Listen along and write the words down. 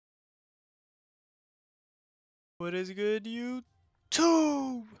What is good,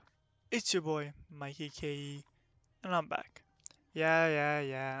 YouTube? It's your boy, Mikey, and I'm back.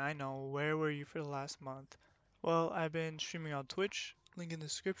 Yeah, I know. Where were you for the last month? Well, I've been streaming on Twitch, link in the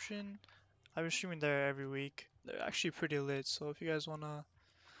description. I've been streaming there every week. They're actually pretty lit, so if you guys wanna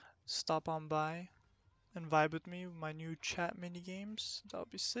stop on by and vibe with me with my new chat mini games, that would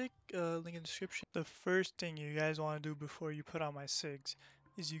be sick. Link in the description. The first thing you guys want to do before you put on my Sigs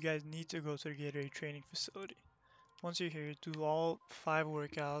is you guys need to go to the Gatorade training facility. Once you're here, do all 5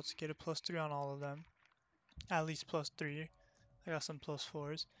 workouts, get a +3 on all of them, at least +3. I got some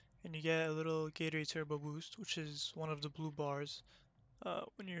 +4s, and you get a little Gatorade Turbo Boost, which is one of the blue bars.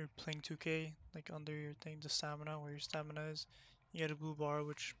 When you're playing 2K, like under your thing, the stamina, where your stamina is, you get a blue bar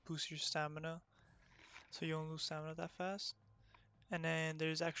which boosts your stamina, so you don't lose stamina that fast. And then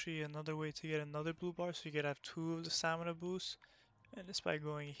there's actually another way to get another blue bar, so you could have 2 of the stamina boosts, and it's by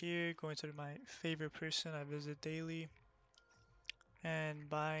going here, going to my favorite person I visit daily, and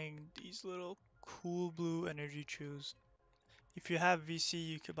buying these little cool blue energy chews. If you have VC,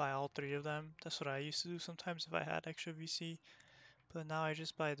 you could buy all 3 of them. That's what I used to do sometimes if I had extra VC. But now I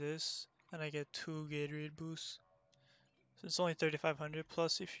just buy this and I get 2 Gatorade boosts. So it's only 3,500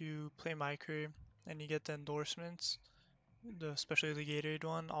 plus if you play MYCAREER and you get the endorsements, especially the Gatorade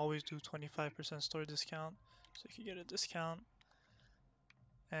one, always do 25% store discount. So you can get a discount.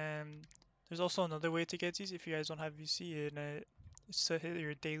 And there's also another way to get these if you guys don't have VC, and it's to hit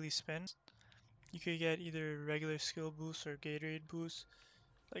your daily spin. You could get either regular skill boost or Gatorade boost.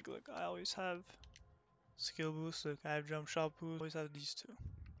 Like, look, I always have skill boost. Look, I have jump shot boost. I always have these two,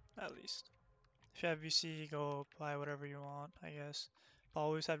 at least. If you have VC, you go buy whatever you want, I guess. But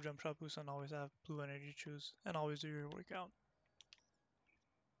always have jump shot boost and always have blue energy chews and always do your workout.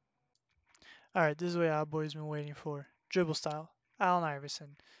 Alright, this is what our boys been waiting for. Dribble style. Allen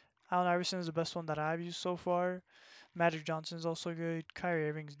Iverson. Allen Iverson is the best one that I've used so far. Magic Johnson's also good. Kyrie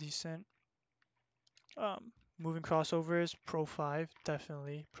Irving's decent. Moving crossovers, Pro 5,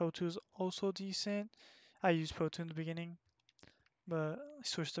 definitely. Pro 2 is also decent. I used Pro 2 in the beginning, but I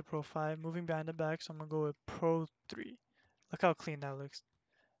switched to Pro 5. Moving behind the back, so I'm going to go with Pro 3. Look how clean that looks.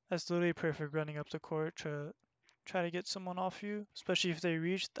 That's literally perfect running up the court to try to get someone off you, especially if they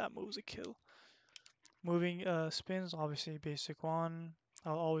reach, that move's a kill. Moving spins, obviously basic 1.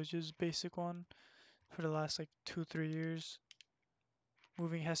 I'll always use basic 1 for the last like 2-3 years.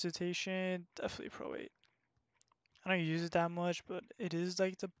 Moving hesitation, definitely Pro 8. I don't use it that much, but it is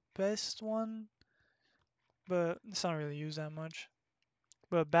like the best one. But it's not really used that much.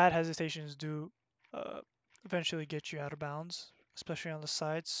 But bad hesitations do eventually get you out of bounds, especially on the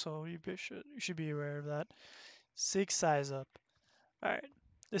sides. So you should be aware of that. Sig size up. All right,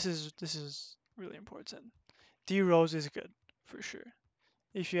 this is really important. D Rose is good for sure.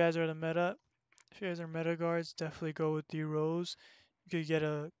 If you guys are the meta, if you guys are meta guards, definitely go with D Rose. You could get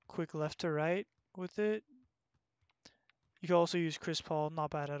a quick left to right with it. You can also use Chris Paul,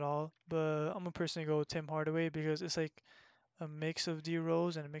 not bad at all. But I'm gonna personally go with Tim Hardaway because it's like a mix of D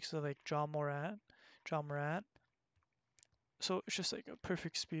Rose and a mix of like John Morant. So it's just like a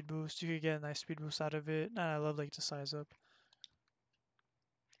perfect speed boost. You could get a nice speed boost out of it. And I love like the size up.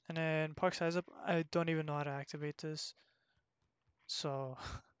 And then Park size up, I don't even know how to activate this. So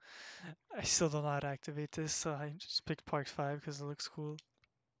I still don't know how to activate this. So I just picked Park 5 because it looks cool.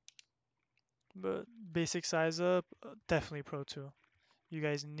 But basic size up, definitely Pro 2. You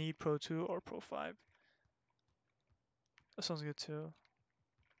guys need Pro 2 or Pro 5. That sounds good too.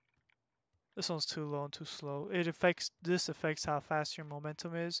 This one's too low and too slow. This affects how fast your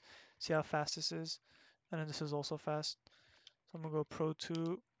momentum is. See how fast this is? And then this is also fast. So I'm gonna go Pro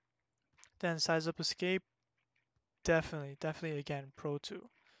 2. Then size up escape. Definitely again Pro 2.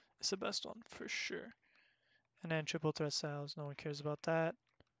 It's the best one for sure. And then triple threat styles, no one cares about that.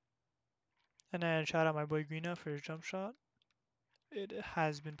 And then shout out my boy Greena for his jump shot. It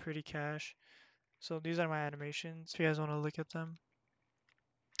has been pretty cash. So these are my animations. If you guys want to look at them.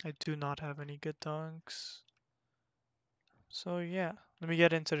 I do not have any good dunks. So yeah, let me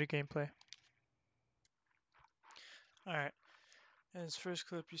get into the gameplay. Alright, in this first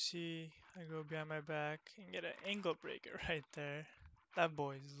clip you see I go behind my back and get an angle breaker right there. That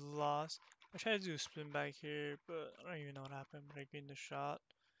boy's lost. I tried to do a spin back here, but I don't even know what happened, but I gained the shot.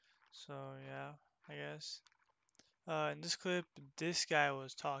 So yeah, I guess. In this clip, this guy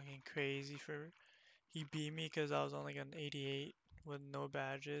was talking crazy he beat me because I was on like an 88 with no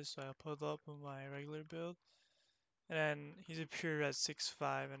badges, so I pulled up with my regular build. And then he's a pure red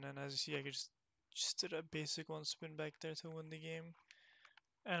 6'5", and then as you see, I could just did a basic 1 spin back there to win the game.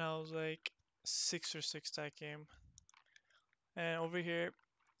 And I was like 6 or 6 that game. And over here,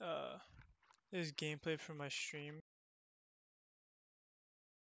 This is gameplay from my stream.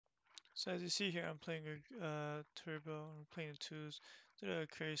 So as you see here, I'm playing a turbo. I'm playing the twos. Did a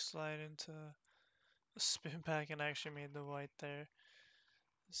curry slide into a spin back and actually made the white there.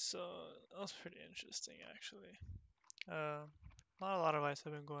 So that was pretty interesting actually. Not a lot of ice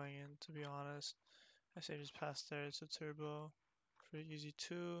have been going in, to be honest. I say just pass there. It's a turbo for easy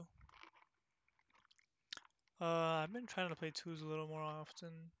two. I've been trying to play twos a little more often.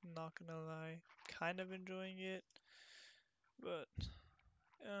 Not gonna lie, kind of enjoying it, but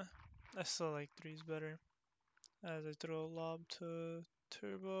yeah, I still like threes better. As I throw a lob to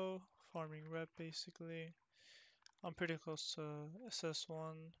turbo, farming rep basically. I'm pretty close to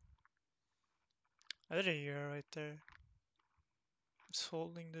SS1. I did a year right there. Just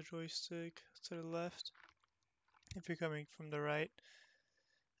holding the joystick to the left. If you're coming from the right,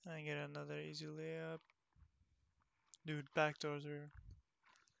 I get another easy layup. Dude, backdoors are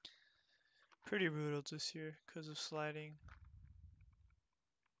pretty brutal this year because of sliding.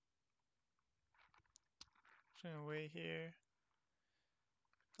 Just gonna wait here.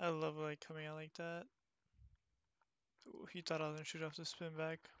 I love like coming out like that. Ooh, he thought I was gonna shoot off the spin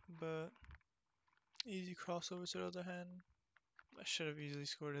back, but easy crossover to the other hand. I should have easily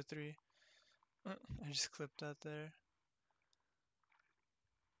scored a three. I just clipped that there.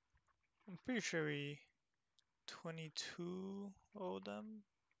 I'm pretty sure we 22 owe them.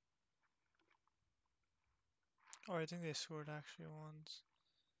 Or I think they scored actually once.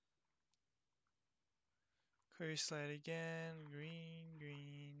 Curry slide again. Green,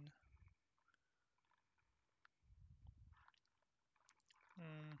 green.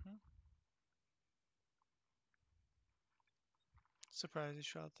 Surprised he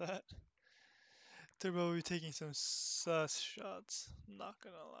shot that. They're probably taking some sus shots. Not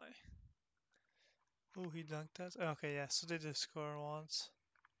gonna lie. Oh, he dunked that. Okay, yeah, so they did score once.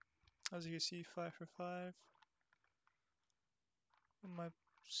 As you can see, 5 for 5. My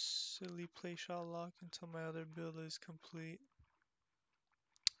silly play shot lock until my other build is complete.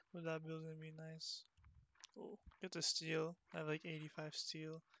 But that build gonna be nice. Oh, get the steal. I have like 85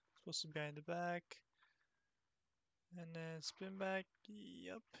 steal. Supposed to be behind the back. And then spin back.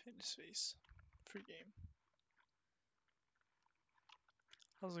 Yup, in his face. Free game.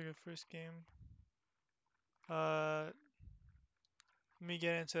 That was a good first game. Let me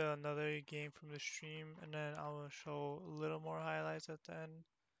get into another game from the stream and then I will show a little more highlights at the end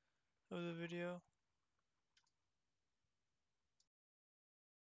of the video.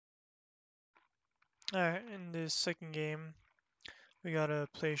 Alright, in this second game, we got a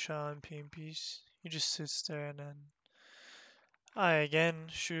play shot on paint piece. He just sits there and then I again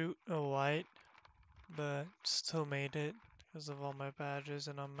shoot a white, but still made it because of all my badges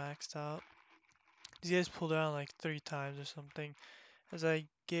and I'm maxed out. These guys pull down like 3 times or something as I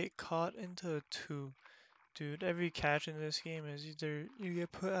get caught into a 2. Dude, every catch in this game is either you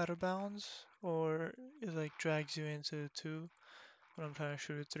get put out of bounds or it like drags you into a 2 when I'm trying to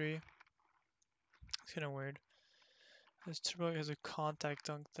shoot a 3. It's kinda weird. This Turbo has a contact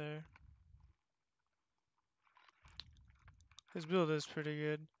dunk there. His build is pretty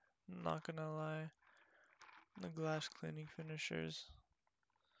good, not gonna lie. The glass cleaning finishers.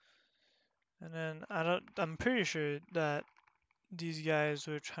 And then I'm pretty sure that these guys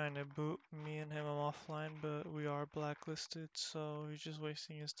were trying to boot me and him offline, but we are blacklisted, so he's just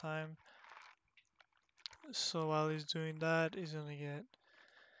wasting his time. So while he's doing that, he's gonna get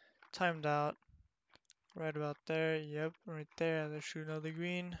timed out right about there. Yep, right there. They're shooting out the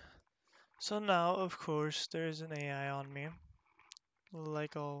green. So now, of course, there's an AI on me,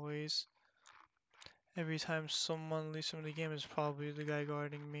 like always. Every time someone leaves from the game, it's probably the guy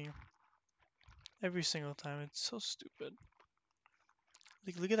guarding me. Every single time. It's so stupid.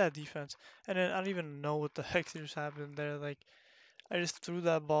 Like, look at that defense. And then I don't even know what the heck just happened there. Like, I just threw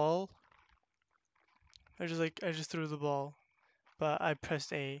that ball. I just threw the ball. But I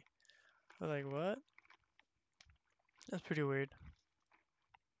pressed A. I was like, what? That's pretty weird.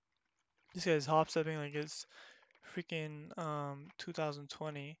 This guy's hop stepping like it's freaking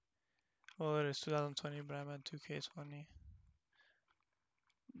 2020. Well, it is 2020, but I'm at 2K20.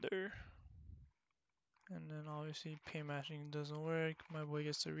 There. And then obviously paint matching doesn't work. My boy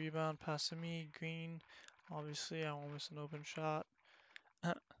gets the rebound, pass to me, green. Obviously I won't miss an open shot.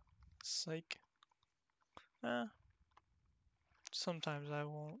 Psych. Eh, sometimes I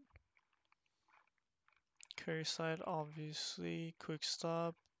won't. Curry slide, obviously. Quick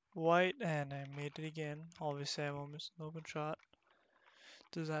stop. White, and I made it again. Obviously I won't miss an open shot.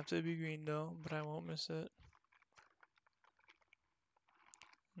 Doesn't have to be green though, but I won't miss it.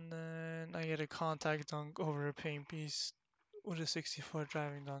 And then I get a contact dunk over a paint piece with a 64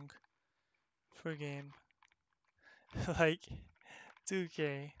 driving dunk. per game. Like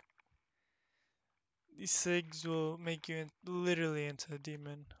 2K. These Sigs will make you literally into a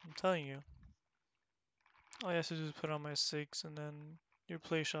demon. I'm telling you. All you have to do is put on my Sigs and then your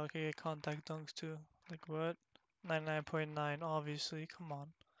play shot can get contact dunks too. Like what? 99.9 obviously, come on.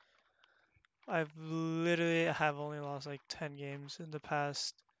 I've literally have only lost like 10 games in the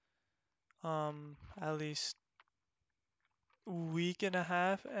past at least week and a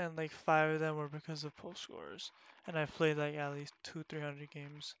half, and like 5 of them were because of post scores. And I've played like at least 300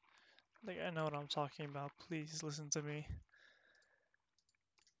 games. Like I know what I'm talking about. Please listen to me.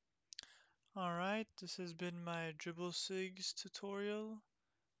 Alright, this has been my Dribble Sigs tutorial.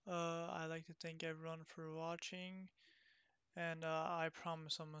 I'd like to thank everyone for watching, and I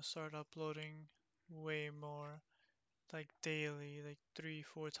promise I'm gonna start uploading way more, like daily, like 3,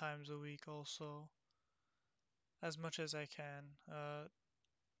 4 times a week also, as much as I can.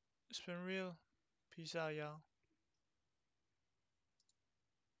 It's been real. Peace out, y'all.